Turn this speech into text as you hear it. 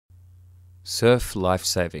Surf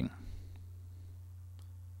Lifesaving.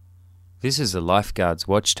 This is a lifeguard's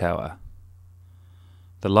watchtower.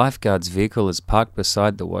 The lifeguard's vehicle is parked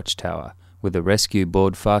beside the watchtower, with a rescue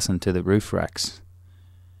board fastened to the roof racks.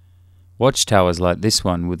 Watchtowers like this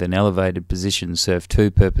one with an elevated position serve two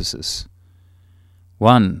purposes.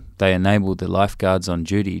 One, they enable the lifeguards on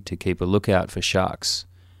duty to keep a lookout for sharks.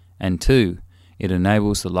 And two, it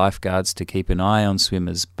enables the lifeguards to keep an eye on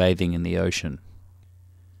swimmers bathing in the ocean.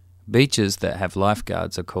 Beaches that have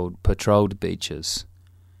lifeguards are called patrolled beaches.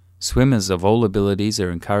 Swimmers of all abilities are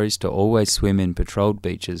encouraged to always swim in patrolled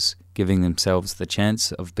beaches, giving themselves the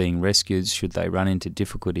chance of being rescued should they run into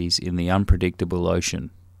difficulties in the unpredictable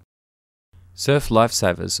ocean. Surf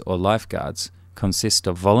lifesavers, or lifeguards, consist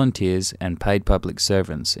of volunteers and paid public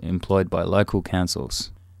servants employed by local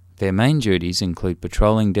councils. Their main duties include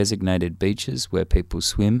patrolling designated beaches where people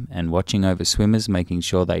swim and watching over swimmers, making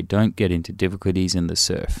sure they don't get into difficulties in the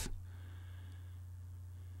surf.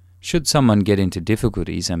 Should someone get into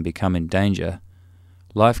difficulties and become in danger,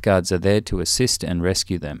 lifeguards are there to assist and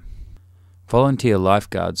rescue them. Volunteer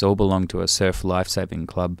lifeguards all belong to a surf lifesaving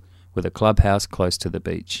club with a clubhouse close to the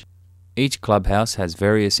beach. Each clubhouse has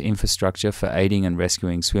various infrastructure for aiding and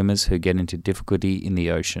rescuing swimmers who get into difficulty in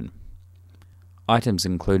the ocean. Items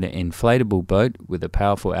include an inflatable boat with a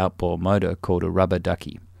powerful outboard motor called a rubber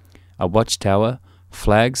ducky, a watchtower,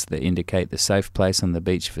 flags that indicate the safe place on the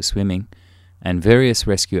beach for swimming, and various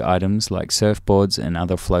rescue items like surfboards and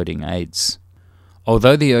other floating aids.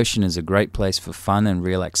 Although the ocean is a great place for fun and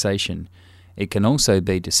relaxation, it can also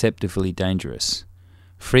be deceptively dangerous.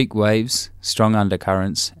 Freak waves, strong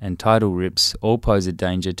undercurrents, and tidal rips all pose a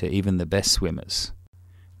danger to even the best swimmers.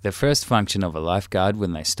 The first function of a lifeguard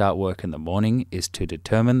when they start work in the morning is to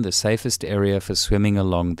determine the safest area for swimming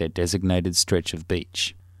along their designated stretch of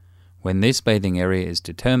beach. When this bathing area is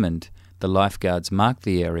determined, the lifeguards mark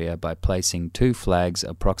the area by placing two flags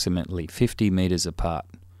approximately 50 meters apart.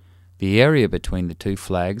 The area between the two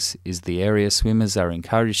flags is the area swimmers are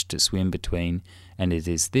encouraged to swim between, and it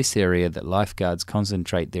is this area that lifeguards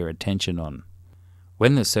concentrate their attention on.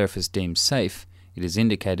 When the surf is deemed safe, it is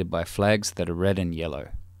indicated by flags that are red and yellow,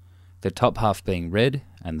 the top half being red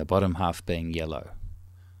and the bottom half being yellow.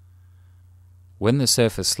 When the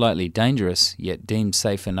surf is slightly dangerous, yet deemed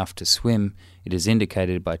safe enough to swim, it is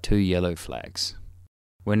indicated by two yellow flags.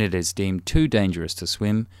 When it is deemed too dangerous to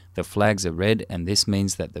swim, the flags are red, and this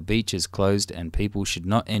means that the beach is closed and people should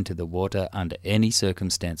not enter the water under any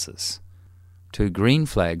circumstances. Two green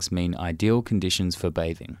flags mean ideal conditions for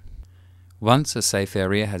bathing. Once a safe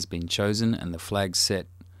area has been chosen and the flags set,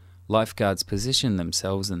 lifeguards position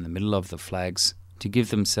themselves in the middle of the flags to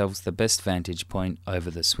give themselves the best vantage point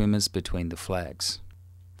over the swimmers between the flags.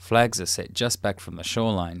 Flags are set just back from the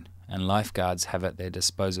shoreline, and lifeguards have at their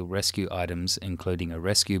disposal rescue items including a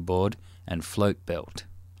rescue board and float belt.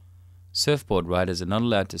 Surfboard riders are not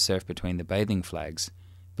allowed to surf between the bathing flags,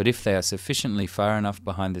 but if they are sufficiently far enough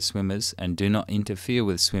behind the swimmers and do not interfere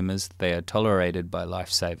with swimmers, they are tolerated by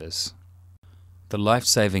lifesavers. The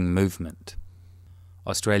Lifesaving Movement.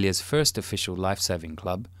 Australia's first official lifesaving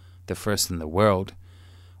club, the first in the world,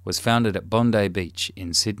 was founded at Bondi Beach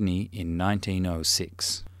in Sydney in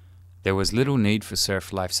 1906. There was little need for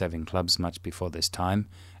surf lifesaving clubs much before this time,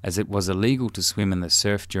 as it was illegal to swim in the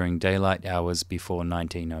surf during daylight hours before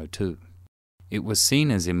 1902. It was seen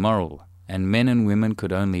as immoral, and men and women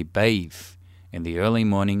could only bathe in the early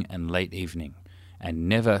morning and late evening, and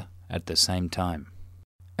never at the same time.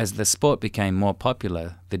 As the sport became more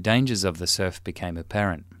popular, the dangers of the surf became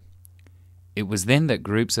apparent. It was then that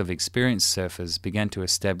groups of experienced surfers began to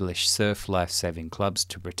establish surf lifesaving clubs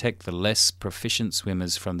to protect the less proficient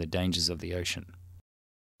swimmers from the dangers of the ocean.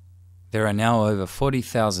 There are now over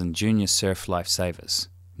 40,000 junior surf lifesavers,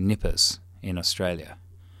 nippers, in Australia.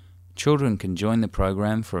 Children can join the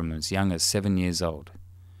program from as young as 7 years old.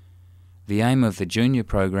 The aim of the junior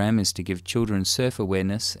program is to give children surf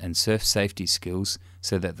awareness and surf safety skills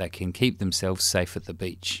so that they can keep themselves safe at the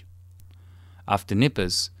beach. After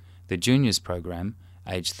nippers, the juniors program,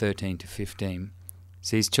 aged 13 to 15,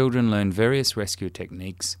 sees children learn various rescue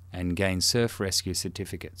techniques and gain surf rescue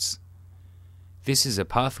certificates. This is a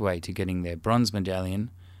pathway to getting their bronze medallion,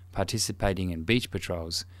 participating in beach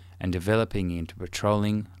patrols, and developing into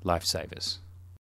patrolling lifesavers.